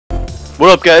What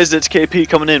up guys, it's KP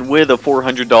coming in with a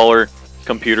 $400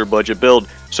 computer budget build.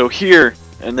 So here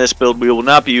in this build we will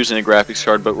not be using a graphics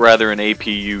card but rather an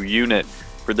APU unit.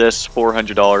 For this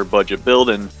 $400 budget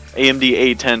build, an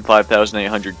AMD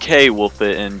A10-5800K will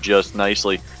fit in just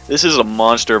nicely. This is a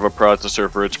monster of a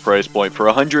processor for its price point. For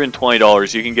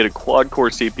 $120 you can get a quad-core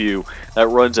CPU that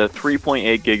runs at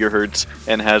 3.8 GHz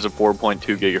and has a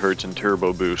 4.2 GHz in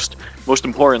turbo boost. Most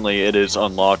importantly, it is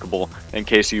unlockable in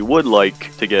case you would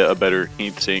like to get a better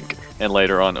heatsink and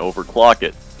later on overclock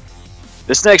it.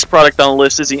 This next product on the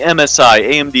list is the MSI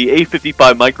AMD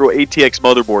A55 MicroATX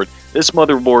motherboard. This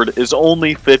motherboard is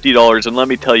only $50 and let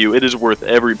me tell you, it is worth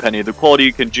every penny. The quality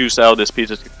you can juice out of this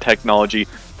piece of technology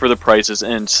for the price is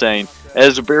insane. It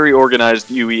has a very organized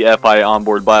UEFI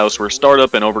onboard BIOS where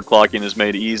startup and overclocking is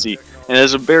made easy, and it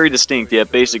has a very distinct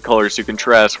yet basic colors to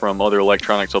contrast from other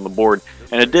electronics on the board.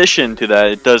 In addition to that,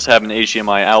 it does have an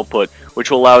HDMI output, which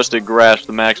will allow us to grasp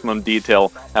the maximum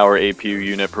detail our APU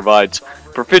unit provides.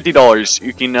 For $50,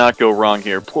 you cannot go wrong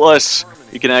here. Plus,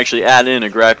 you can actually add in a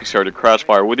graphics card to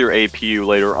crossfire with your APU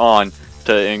later on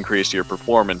to increase your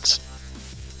performance.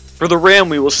 For the RAM,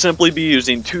 we will simply be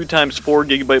using 2x4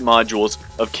 GB modules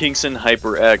of Kingston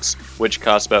HyperX, which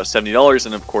costs about $70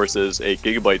 and of course is 8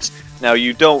 GB. Now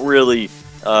you don't really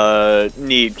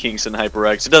need Kingston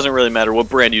HyperX. It doesn't really matter what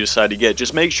brand you decide to get.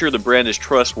 Just make sure the brand is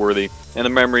trustworthy and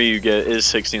the memory you get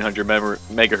is 1600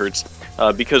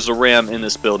 MHz because the RAM in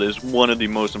this build is one of the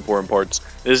most important parts.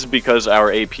 This is because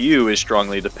our APU is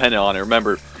strongly dependent on it.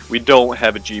 Remember, we don't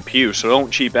have a GPU, so don't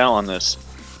cheap out on this.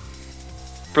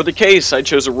 For the case, I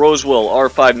chose a Rosewill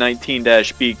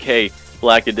R519-BK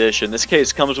Black Edition. This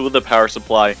case comes with a power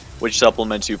supply, which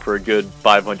supplements you for a good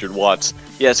 500 watts.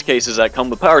 Yes, cases that come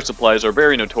with power supplies are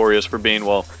very notorious for being,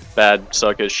 well, bad,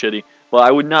 suck as shitty. But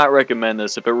I would not recommend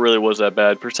this if it really was that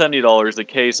bad. For $70, the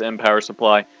case and power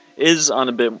supply is on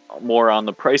a bit more on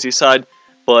the pricey side,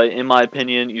 but in my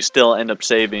opinion, you still end up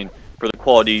saving for the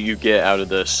quality you get out of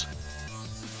this.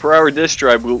 For our disk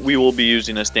drive, we will be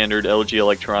using a standard LG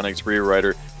Electronics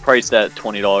rewriter, priced at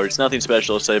 $20. Nothing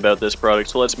special to say about this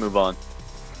product, so let's move on.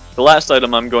 The last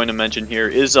item I'm going to mention here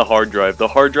is a hard drive. The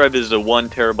hard drive is a 1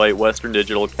 TB Western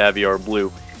Digital Caviar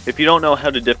Blue. If you don't know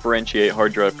how to differentiate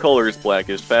hard drive colors, black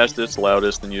is fastest,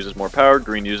 loudest, and uses more power,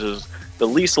 green uses the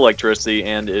least electricity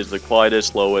and is the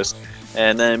quietest, lowest,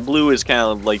 and then blue is kind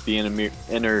of like the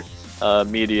intermediate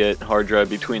hard drive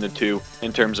between the two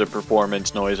in terms of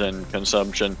performance, noise, and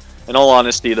consumption. In all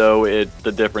honesty though,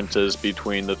 the differences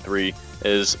between the three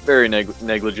is very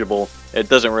negligible. It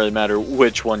doesn't really matter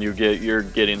which one you get, you're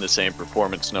getting the same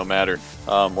performance no matter,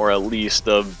 or at least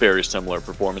very similar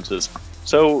performances.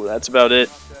 So that's about it.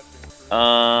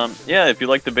 Yeah, if you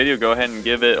liked the video, go ahead and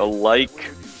give it a like.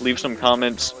 Leave some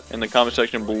comments in the comment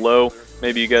section below.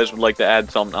 Maybe you guys would like to add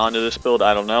something onto this build,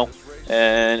 I don't know.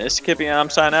 And it's Kippy and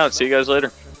I'm signing out. See you guys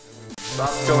later.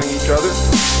 Stop killing each other,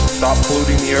 stop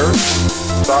polluting the earth,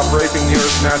 stop raping the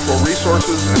earth's natural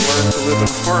resources, and learn to live in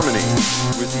harmony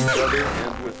with each other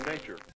and with nature.